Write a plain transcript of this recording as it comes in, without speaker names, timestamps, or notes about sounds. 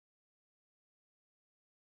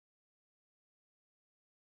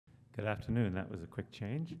Good afternoon. That was a quick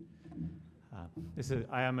change.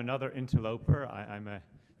 I am another interloper. I'm a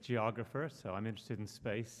geographer, so I'm interested in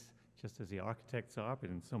space just as the architects are, but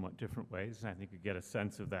in somewhat different ways, and I think you get a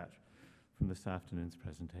sense of that from this afternoon's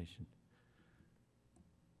presentation.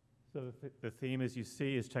 So the theme, as you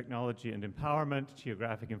see, is technology and empowerment,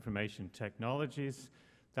 geographic information technologies.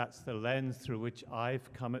 That's the lens through which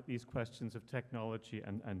I've come at these questions of technology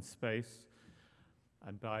and space.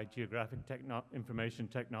 And by geographic information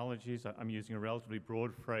technologies, I'm using a relatively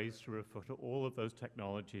broad phrase to refer to all of those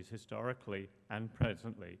technologies historically and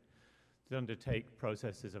presently that undertake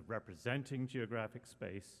processes of representing geographic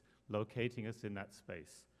space, locating us in that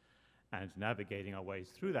space, and navigating our ways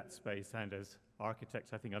through that space, and as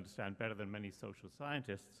architects I think understand better than many social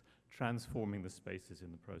scientists, transforming the spaces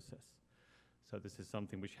in the process. So this is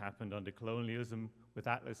something which happened under colonialism with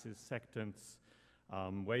atlases, sectants,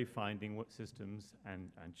 wayfinding systems and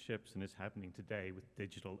ships, and is happening today with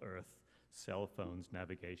digital Earth, cell phones,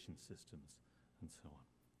 navigation systems, and so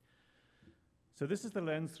on. So this is the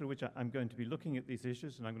lens through which I'm going to be looking at these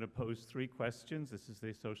issues, and I'm going to pose three questions. This is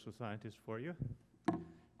the social scientist for you,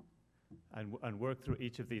 and work through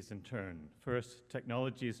each of these in turn. First,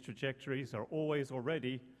 technology's trajectories are always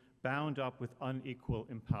already bound up with unequal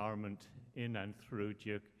empowerment in and through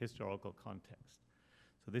historical context.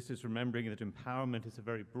 So this is remembering that empowerment is a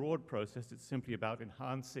very broad process. It's simply about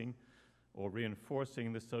enhancing or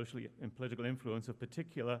reinforcing the social and political influence of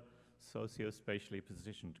particular socio-spatially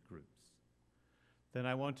positioned groups. Then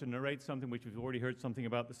I want to narrate something which we've already heard something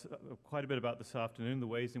about this, quite a bit about this afternoon, the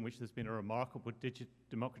ways in which there's been a remarkable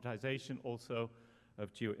democratization also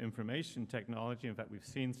of geoinformation technology. In fact, we've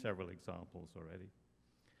seen several examples already.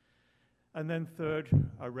 And then third,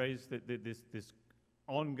 I raise this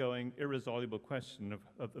ongoing, irresolvable question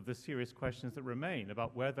of the serious questions that remain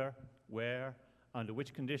about whether, where, under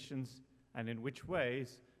which conditions, and in which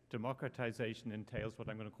ways democratization entails what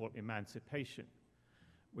I'm going to call emancipation,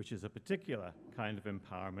 which is a particular kind of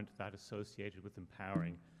empowerment that associated with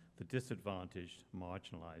empowering the disadvantaged,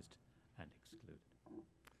 marginalized, and excluded.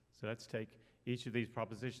 So let's take each of these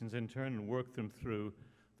propositions in turn and work them through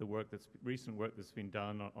the recent work that's been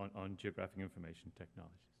done on geographic information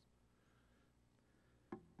technologies.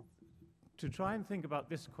 To try and think about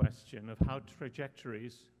this question of how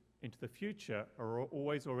trajectories into the future are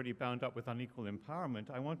always already bound up with unequal empowerment,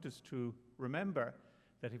 I want us to remember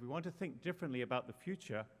that if we want to think differently about the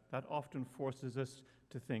future, that often forces us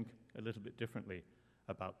to think a little bit differently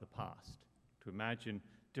about the past, to imagine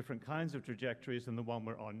different kinds of trajectories than the one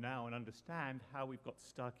we're on now and understand how we've got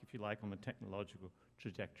stuck, if you like, on the technological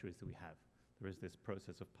trajectories that we have. There is this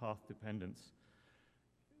process of path dependence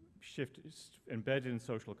embedded in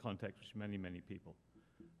social context, which many, many people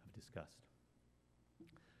have discussed.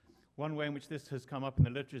 One way in which this has come up in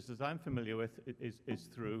the literature, as I'm familiar with, is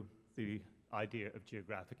through the idea of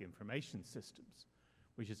geographic information systems,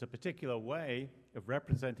 which is a particular way of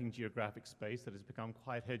representing geographic space that has become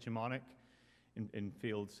quite hegemonic in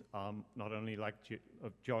fields not only like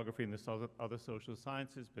of geography and the other social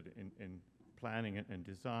sciences, but in planning and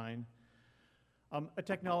design. A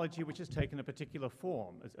technology which has taken a particular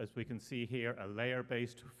form, as we can see here, a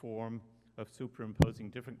layer-based form of superimposing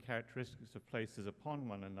different characteristics of places upon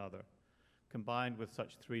one another, combined with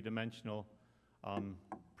such three-dimensional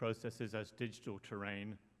processes as digital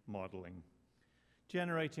terrain modeling,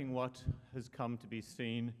 generating what has come to be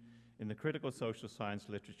seen in the critical social science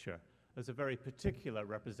literature as a very particular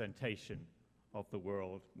representation of the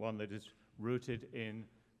world, one that is rooted in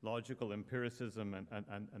logical empiricism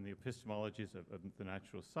and the epistemologies of the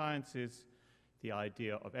natural sciences, the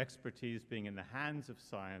idea of expertise being in the hands of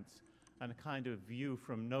science, and a kind of view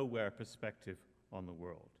from nowhere perspective on the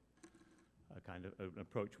world. A kind of an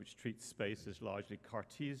approach which treats space as largely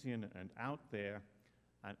Cartesian and out there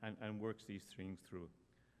and works these things through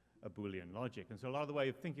a Boolean logic. And so a lot of the way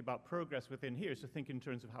of thinking about progress within here is to think in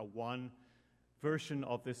terms of how one version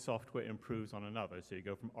of this software improves on another. So you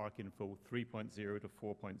go from ArcInfo 3.0 to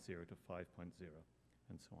 4.0 to 5.0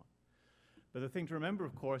 and so on. But the thing to remember,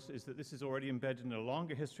 of course, is that this is already embedded in a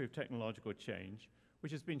longer history of technological change,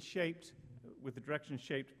 which has been shaped, with the direction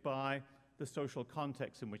shaped by the social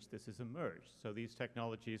context in which this has emerged. So these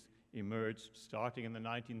technologies emerged starting in the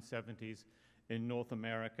 1970s in North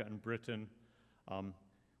America and Britain,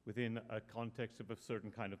 within a context of a certain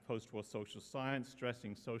kind of post-war social science,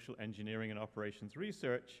 stressing social engineering and operations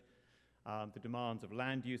research, the demands of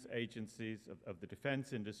land use agencies, of the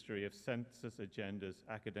defense industry, of census agendas,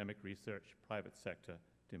 academic research, private sector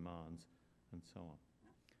demands, and so on.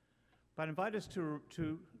 But I invite us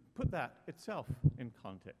to put that itself in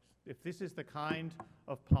context. If this is the kind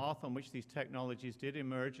of path on which these technologies did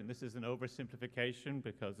emerge, and this is an oversimplification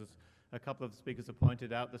because, as a couple of speakers have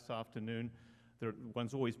pointed out this afternoon,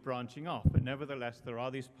 one's always branching off, but nevertheless there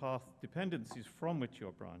are these path dependencies from which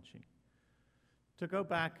you're branching. To go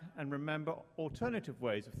back and remember alternative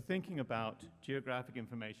ways of thinking about geographic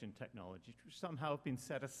information technology, which somehow have been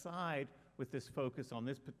set aside with this focus on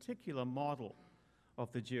this particular model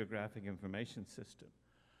of the geographic information system,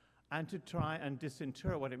 and to try and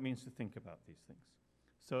disinter what it means to think about these things.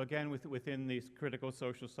 So again, within this critical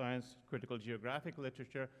social science, critical geographic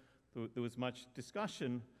literature, there was much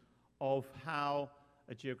discussion of how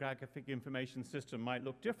a geographic information system might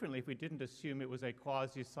look differently if we didn't assume it was a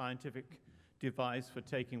quasi-scientific device for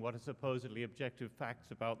taking what are supposedly objective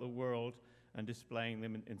facts about the world and displaying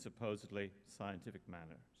them in supposedly scientific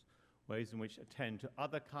manners, ways in which attend to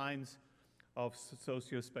other kinds of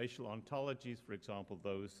socio-spatial ontologies, for example,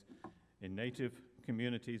 those in native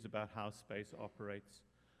communities about how space operates,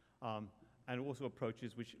 and also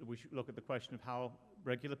approaches which look at the question of how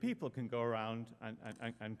regular people can go around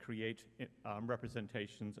and create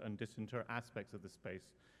representations and disinter aspects of the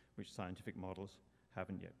space which scientific models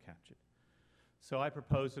haven't yet captured. So I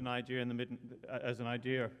proposed an idea as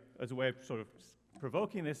a way of sort of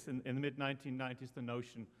provoking this in the mid-1990s, the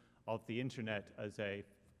notion of the internet as a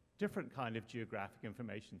different kind of geographic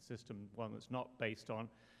information system, one that's not based on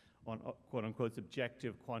quote-unquote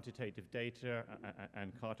objective quantitative data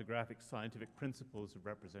and cartographic scientific principles of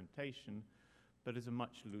representation, but is a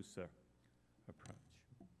much looser approach,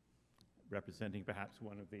 representing perhaps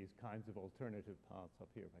one of these kinds of alternative paths up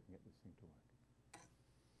here, if I can get this thing to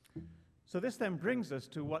work. So this then brings us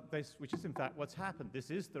to which is in fact what's happened.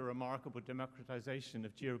 This is the remarkable democratization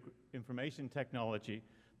of information technology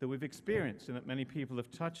that we've experienced and that many people have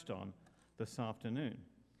touched on this afternoon,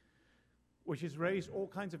 which has raised all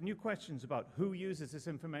kinds of new questions about who uses this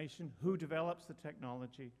information, who develops the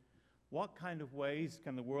technology, what kind of ways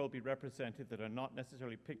can the world be represented that are not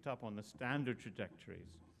necessarily picked up on the standard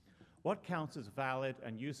trajectories, what counts as valid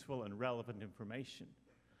and useful and relevant information,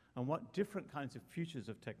 and what different kinds of futures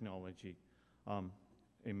of technology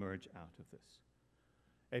emerge out of this.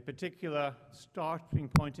 A particular starting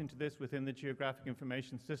point into this within the geographic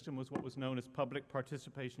information system was what was known as public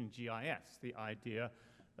participation in GIS, the idea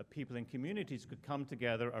that people in communities could come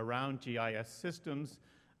together around GIS systems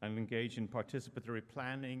and engage in participatory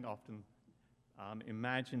planning, often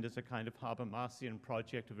imagined as a kind of Habermasian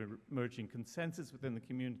project of emerging consensus within the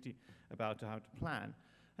community about how to plan.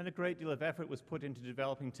 And a great deal of effort was put into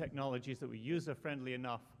developing technologies that were user-friendly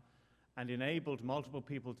enough and enabled multiple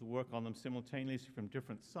people to work on them simultaneously from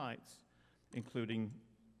different sites, including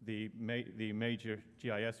the major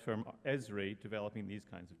GIS firm Esri developing these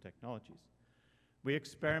kinds of technologies. We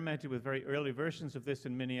experimented with very early versions of this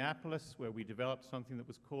in Minneapolis, where we developed something that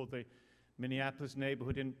was called the Minneapolis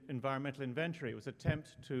Neighborhood Environmental Inventory. It was an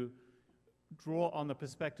attempt to draw on the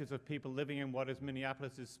perspectives of people living in what is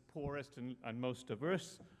Minneapolis's poorest and most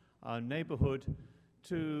diverse neighborhood,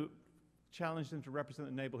 to challenge them to represent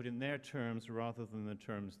the neighborhood in their terms rather than the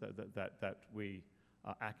terms that we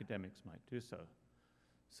academics might do so.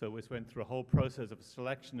 So we went through a whole process of a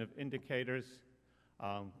selection of indicators,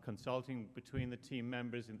 consulting between the team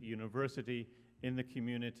members in the university, in the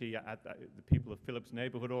community, at the people of Phillips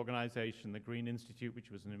Neighborhood Organization, the Green Institute,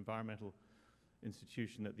 which was an environmental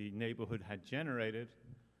institution that the neighborhood had generated,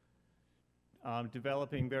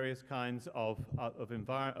 developing various kinds of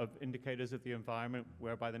indicators of the environment,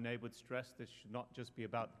 whereby the neighborhood stressed this should not just be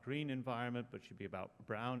about the green environment, but should be about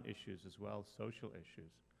brown issues as well, social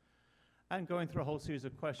issues. And going through a whole series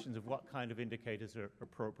of questions of what kind of indicators are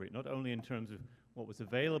appropriate, not only in terms of what was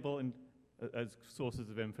available as sources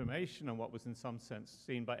of information and what was in some sense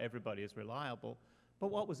seen by everybody as reliable,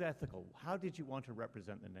 but what was ethical? How did you want to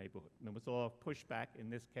represent the neighborhood? And there was a lot of pushback, in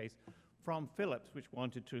this case, from Phillips, which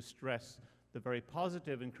wanted to stress the very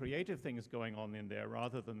positive and creative things going on in there,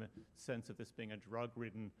 rather than the sense of this being a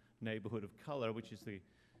drug-ridden neighborhood of color, which is the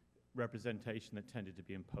representation that tended to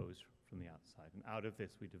be imposed from the outside. And out of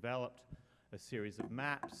this, we developed a series of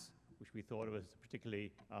maps, which we thought was a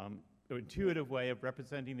particularly intuitive way of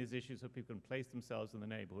representing these issues so people can place themselves in the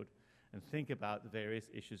neighborhood and think about the various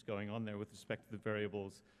issues going on there with respect to the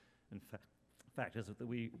variables and factors that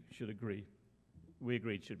we agreed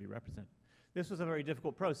should be represented. This was a very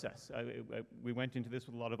difficult process. We went into this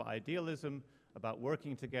with a lot of idealism about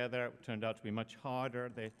working together. It turned out to be much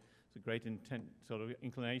harder. There's a great sort of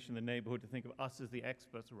inclination in the neighborhood to think of us as the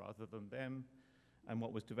experts rather than them. And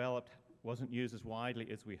what was developed wasn't used as widely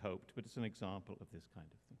as we hoped, but it's an example of this kind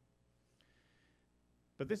of thing.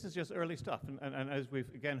 But this is just early stuff, and as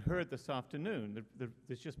we've again heard this afternoon,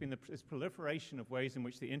 there's just been this proliferation of ways in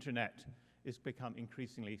which the internet has become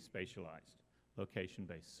increasingly spatialized.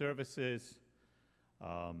 Location-based services,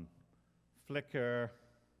 Flickr,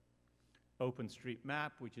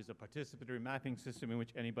 OpenStreetMap, which is a participatory mapping system in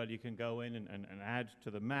which anybody can go in and add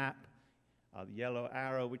to the map. The yellow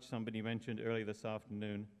arrow, which somebody mentioned earlier this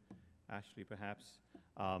afternoon, Ashley perhaps.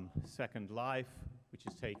 Second Life, which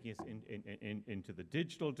is taking us into the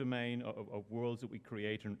digital domain of worlds that we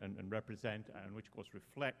create and represent, and which of course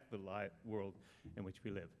reflect the world in which we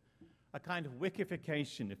live. A kind of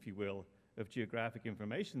wikification, if you will, of geographic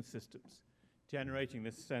information systems, generating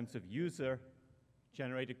this sense of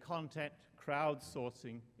user-generated content,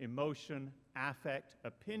 crowdsourcing, emotion, affect,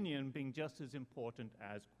 opinion being just as important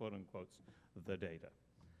as, quote-unquote, the data.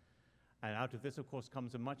 And out of this, of course,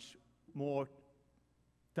 comes a much more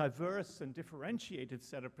diverse and differentiated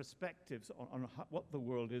set of perspectives on what the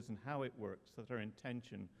world is and how it works that are in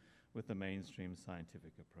tension with the mainstream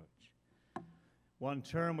scientific approach. One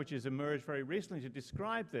term which has emerged very recently to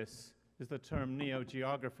describe this is the term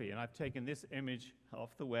neogeography, and I've taken this image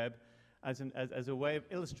off the web as a way of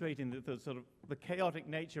illustrating the chaotic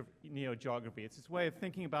nature of neogeography. It's this way of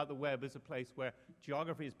thinking about the web as a place where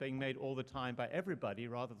geography is being made all the time by everybody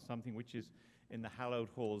rather than something which is in the hallowed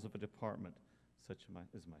halls of a department such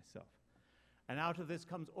as myself. And out of this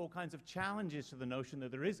comes all kinds of challenges to the notion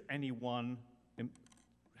that there is any one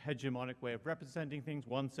hegemonic way of representing things,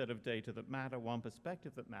 one set of data that matter, one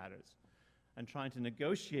perspective that matters, and trying to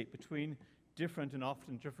negotiate between different and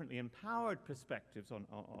often differently empowered perspectives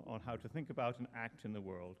on how to think about and act in the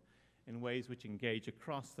world in ways which engage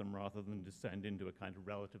across them rather than descend into a kind of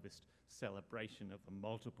relativist celebration of the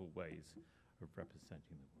multiple ways of representing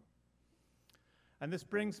the world. And this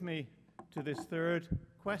brings me to this third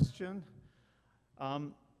question,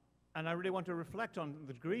 and I really want to reflect on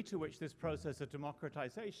the degree to which this process of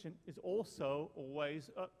democratization is also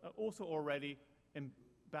already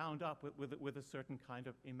bound up with a certain kind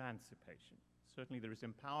of emancipation. Certainly there is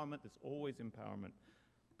empowerment, there's always empowerment,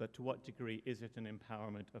 but to what degree is it an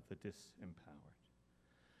empowerment of the disempowered?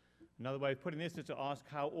 Another way of putting this is to ask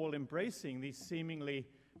how all-embracing these seemingly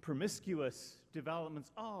promiscuous developments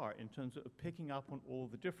are in terms of picking up on all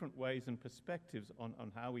the different ways and perspectives on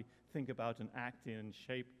how we think about and act in and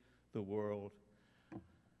shape the world,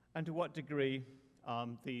 and to what degree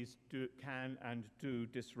these can and do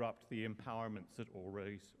disrupt the empowerments that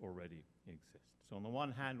already exist. So on the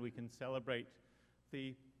one hand, we can celebrate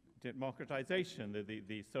the democratization,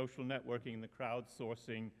 the social networking, the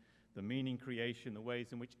crowdsourcing, the meaning creation, the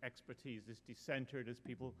ways in which expertise is decentered as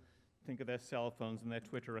people think of their cell phones and their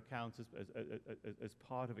Twitter accounts as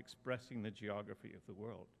part of expressing the geography of the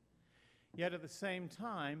world. Yet at the same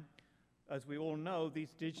time, as we all know,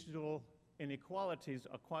 these digital inequalities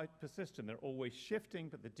are quite persistent. They're always shifting,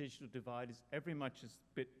 but the digital divide is every much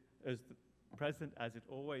as present as it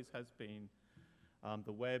always has been.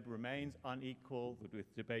 The web remains unequal,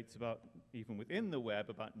 with debates about, even within the web,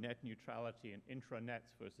 about net neutrality and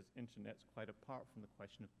intranets versus internets, quite apart from the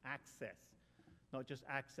question of access. Not just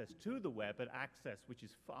access to the web, but access which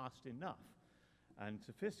is fast enough and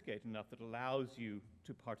sophisticated enough that allows you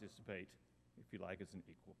to participate, if you like, as an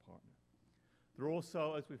equal partner. There are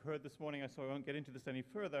also, as we've heard this morning, so I won't get into this any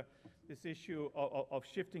further, this issue of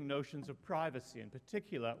shifting notions of privacy, in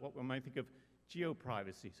particular what we might think of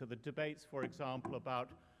geoprivacy. So the debates, for example, about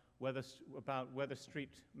whether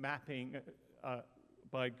street mapping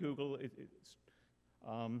by Google,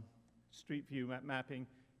 Street View mapping,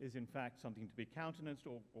 is in fact something to be countenanced,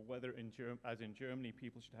 or whether, as in Germany,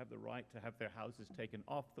 people should have the right to have their houses taken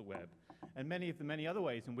off the web, and many other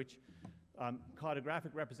ways in which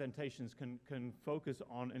cartographic representations can focus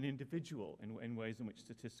on an individual in ways in which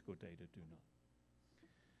statistical data do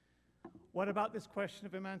not. What about this question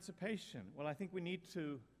of emancipation? Well, I think we need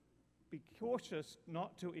to be cautious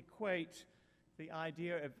not to equate the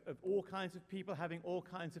idea of all kinds of people having all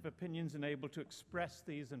kinds of opinions and able to express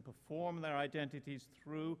these and perform their identities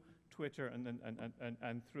through Twitter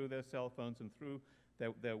and through their cell phones and through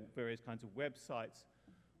their various kinds of websites,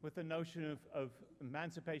 with the notion of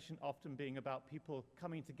emancipation often being about people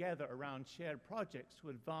coming together around shared projects to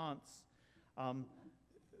advance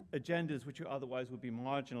agendas which otherwise would be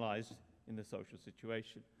marginalized in the social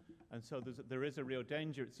situation. And so there is a real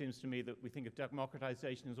danger, it seems to me, that we think of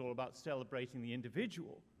democratization as all about celebrating the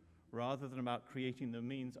individual rather than about creating the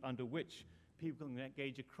means under which people can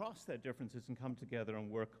engage across their differences and come together and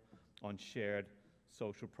work on shared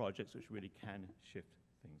social projects which really can shift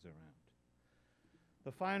things around.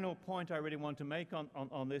 The final point I really want to make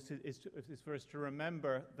on this is for us to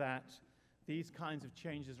remember that these kinds of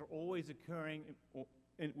changes are always occurring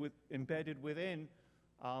embedded within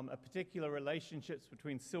a particular relationships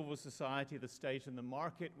between civil society, the state, and the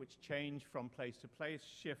market, which change from place to place,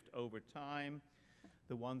 shift over time.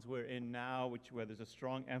 The ones we're in now, where there's a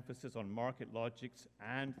strong emphasis on market logics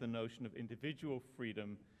and the notion of individual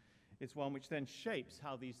freedom, is one which then shapes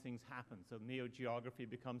how these things happen. So neo-geography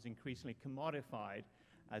becomes increasingly commodified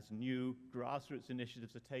as new grassroots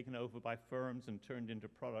initiatives are taken over by firms and turned into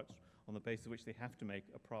products on the basis of which they have to make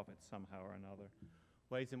a profit somehow or another.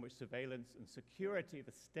 Ways in which surveillance and security,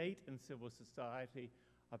 the state and civil society,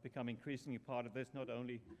 have become increasingly part of this, not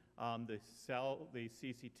only the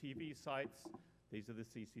CCTV sites, these are the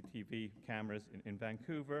CCTV cameras in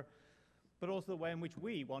Vancouver, but also the way in which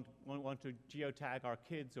we want to geotag our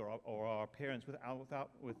kids or our parents with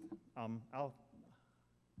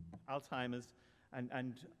Alzheimer's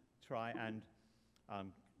and try and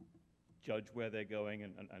judge where they're going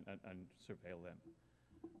and surveil them.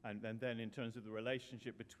 And then in terms of the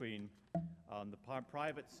relationship between the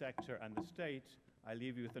private sector and the state, I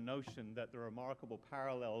leave you with the notion that there are remarkable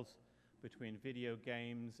parallels between video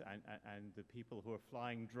games and the people who are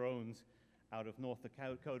flying drones out of North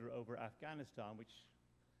Dakota over Afghanistan, which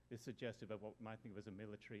is suggestive of what we might think of as a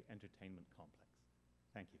military entertainment complex.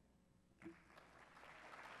 Thank you.